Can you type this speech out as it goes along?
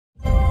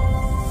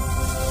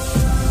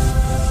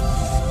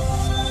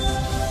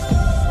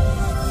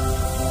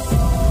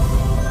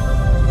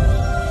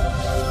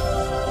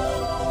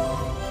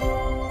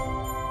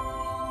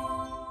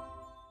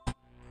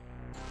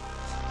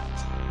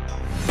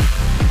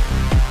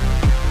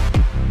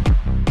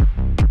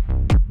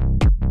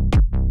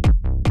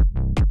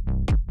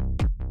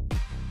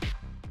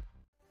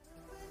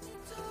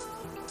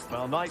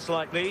Nights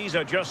like these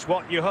are just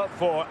what you hope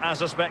for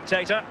as a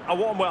spectator. A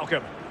warm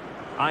welcome.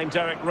 I'm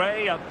Derek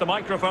Ray at the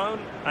microphone,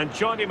 and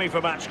joining me for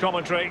match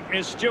commentary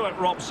is Stuart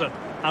Robson.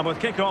 And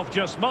with kick-off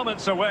just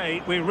moments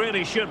away, we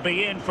really should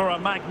be in for a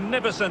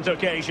magnificent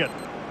occasion.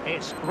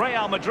 It's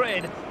Real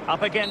Madrid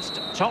up against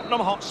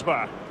Tottenham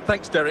Hotspur.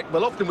 Thanks, Derek.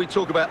 Well, often we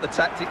talk about the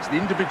tactics, the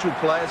individual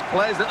players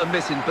that are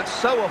missing, but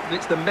so often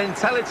it's the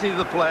mentality of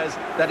the players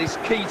that is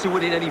key to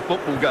winning any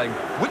football game.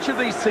 Which of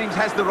these teams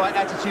has the right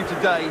attitude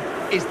today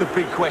is the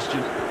big question.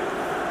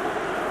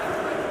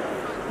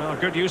 Well,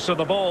 good use of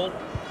the ball.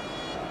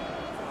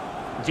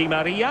 Di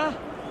Maria,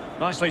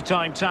 nicely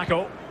timed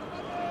tackle.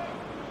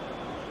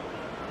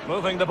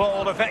 Moving the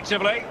ball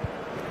effectively.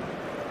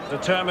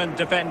 Determined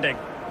defending.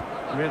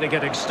 Really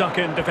getting stuck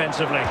in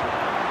defensively.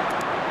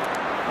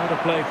 What a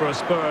play for a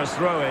Spurs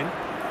throw-in.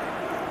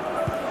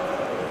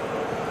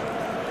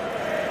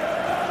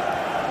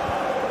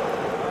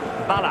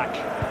 Ballack.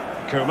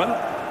 Koeman.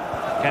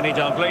 Kenny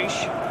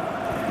Dalglish.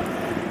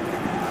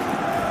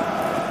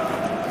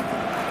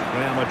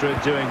 Real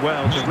Madrid doing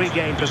well to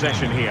regain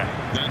possession here.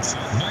 That's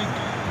Mike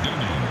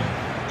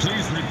Dunham.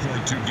 Please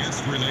report to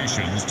guest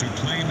relations to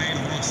claim a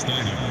lost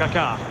item.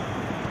 Kaká.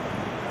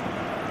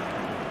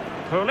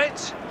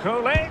 Hullet.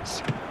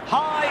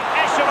 High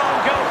echelon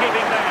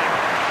goalkeeping there.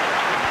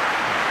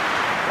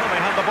 Well,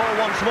 they have the ball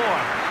once more.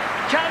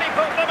 Can he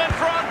put them in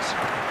front?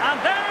 And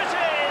there it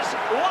is,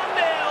 1-0.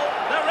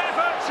 Their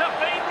efforts have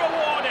been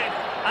rewarded.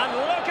 And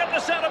look at the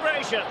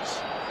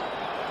celebrations.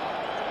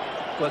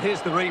 Well,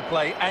 here's the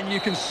replay, and you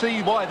can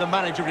see why the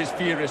manager is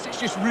furious. It's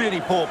just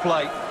really poor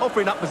play,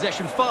 offering up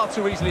possession far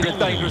too easily in a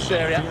dangerous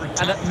area.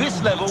 And at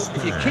this level,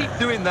 if you keep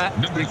doing that,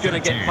 you're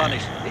going to get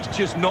punished. It's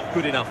just not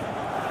good enough.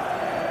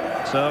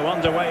 So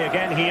underway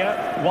again here,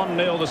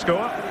 1-0 the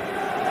score.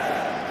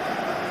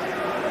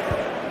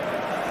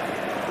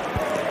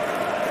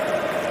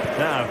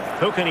 Now,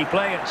 who can he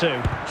play it to?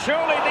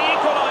 Surely the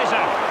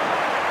equaliser.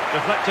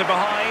 Deflected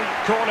behind,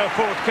 corner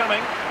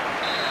forthcoming.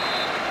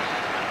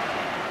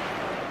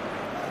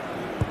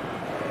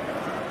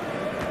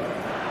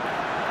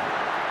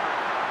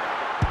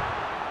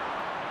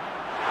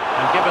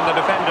 And given the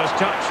defender's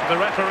touch, the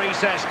referee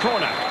says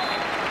corner.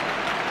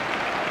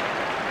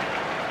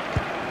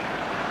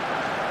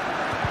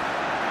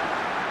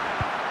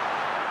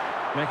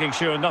 Making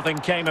sure nothing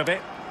came of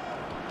it.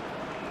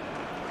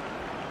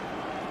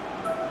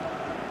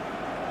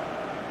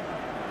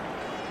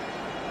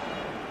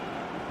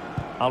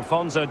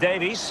 Alphonso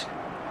Davies.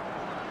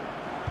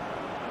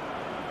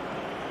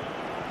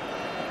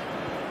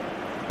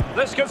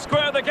 This could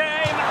square the game.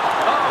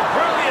 Oh,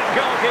 brilliant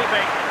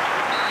goalkeeping.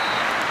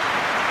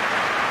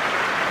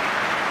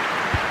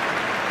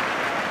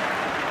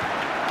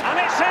 And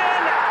it's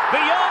in.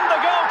 Beyond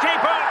the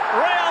goalkeeper.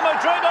 Real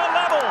Madrid are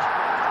level.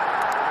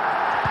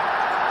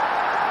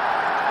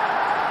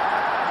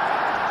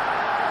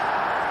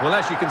 Well,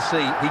 as you can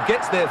see, he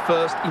gets there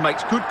first, he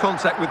makes good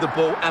contact with the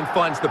ball and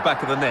finds the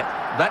back of the net.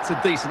 That's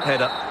a decent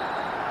header.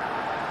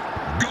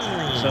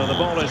 Goal. So the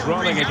ball is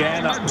rolling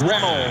again at 1-1.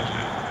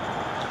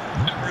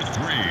 Number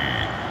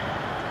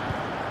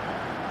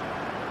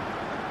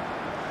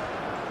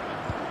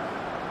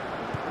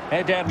 3.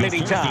 Eder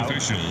Militao.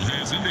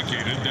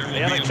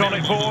 The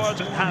electronic board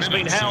has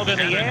been held in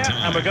the air,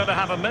 and we're going to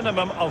have a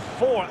minimum of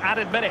 4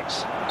 added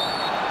minutes.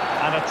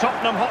 And a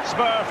Tottenham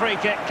Hotspur free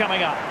kick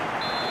coming up.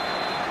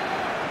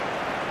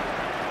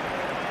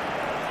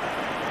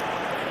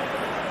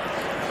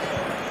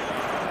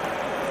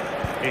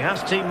 He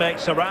has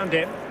teammates around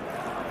him,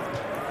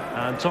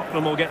 and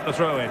Tottenham will get the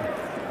throw-in.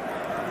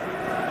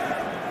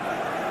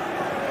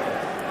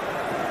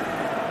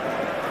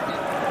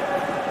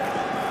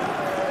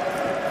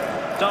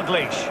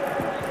 Dalglish.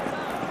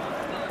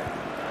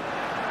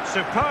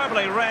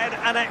 Superbly read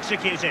and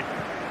executed.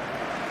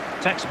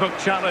 Textbook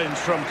challenge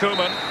from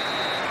Koeman.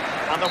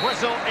 And the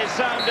whistle is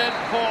sounded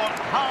for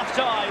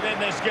half-time in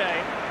this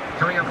game.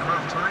 Coming up at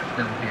half-time,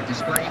 there will be a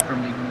display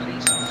from the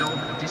police dog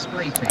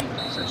display team,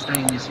 so stay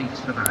in your seats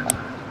for that.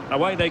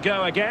 Away they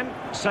go again.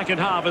 Second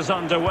half is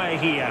underway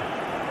here.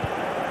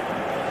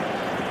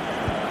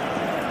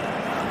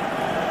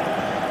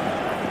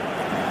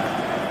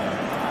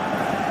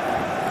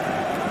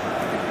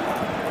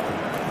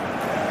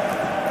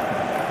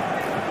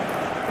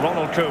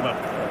 Ronald Koeman.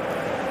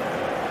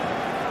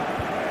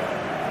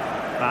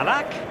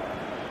 Ballack.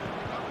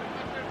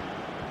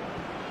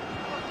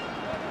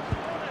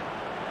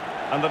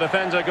 And the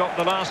defender got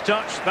the last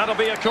touch. That'll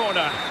be a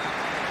corner.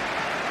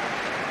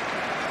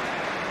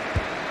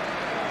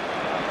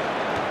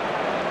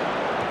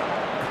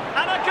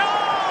 And a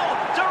goal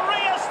to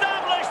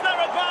re-establish their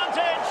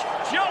advantage.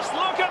 Just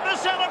look at the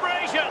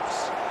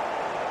celebrations.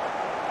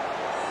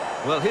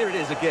 Well, here it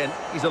is again.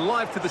 He's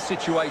alive to the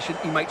situation.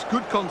 He makes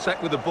good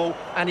contact with the ball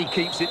and he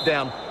keeps it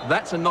down.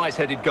 That's a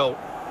nice-headed goal.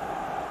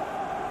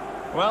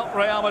 Well,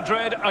 Real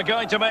Madrid are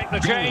going to make the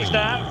change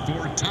now.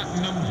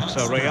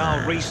 So Real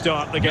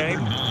restart the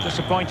game.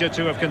 Disappointed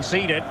to have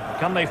conceded.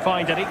 Can they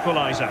find an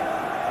equaliser?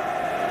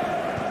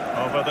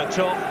 Over the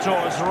top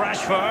towards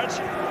Rashford.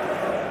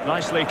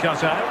 Nicely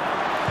cut out.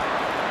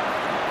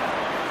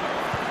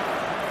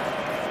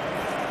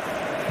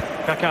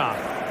 Kaká.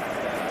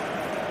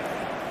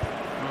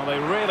 Well, they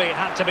really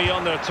had to be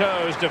on their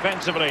toes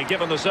defensively,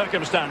 given the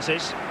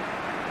circumstances.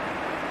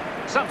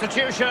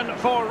 Substitution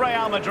for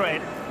Real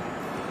Madrid.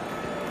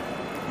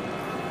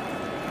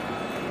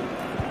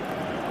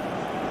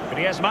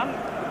 Griezmann.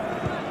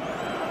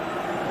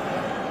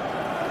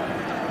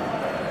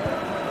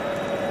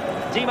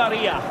 Di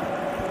Maria.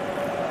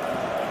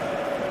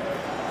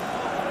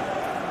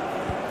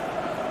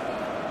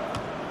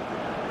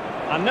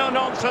 A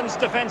no-nonsense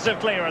defensive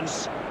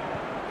clearance.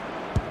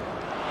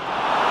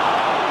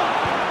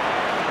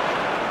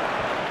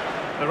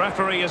 The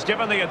referee has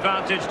given the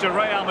advantage to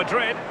Real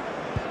Madrid.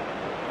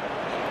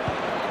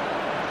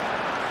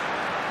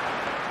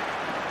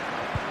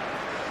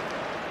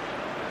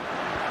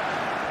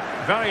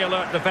 Very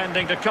alert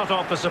defending to cut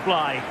off the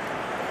supply.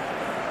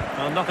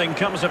 Well, nothing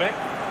comes of it.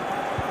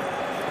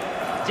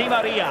 Di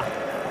Maria.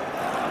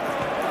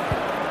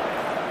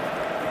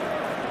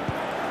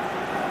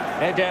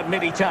 Eder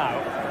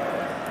Militao.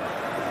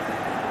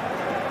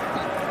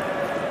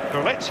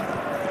 Gullit.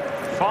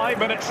 5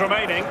 minutes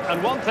remaining,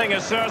 and one thing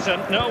is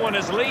certain, no one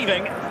is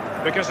leaving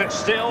because it's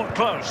still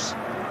close.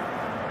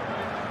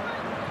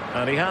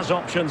 And he has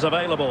options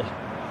available,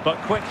 but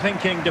quick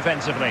thinking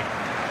defensively.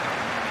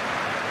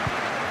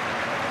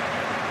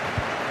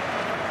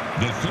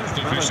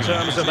 Well, in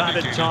terms of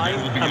added time,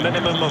 a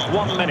minimum of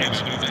 1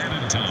 minute.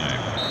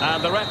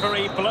 And the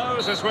referee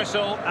blows his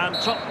whistle, and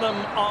Tottenham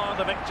are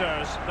the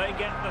victors. They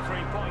get the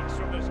 3 points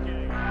from this game.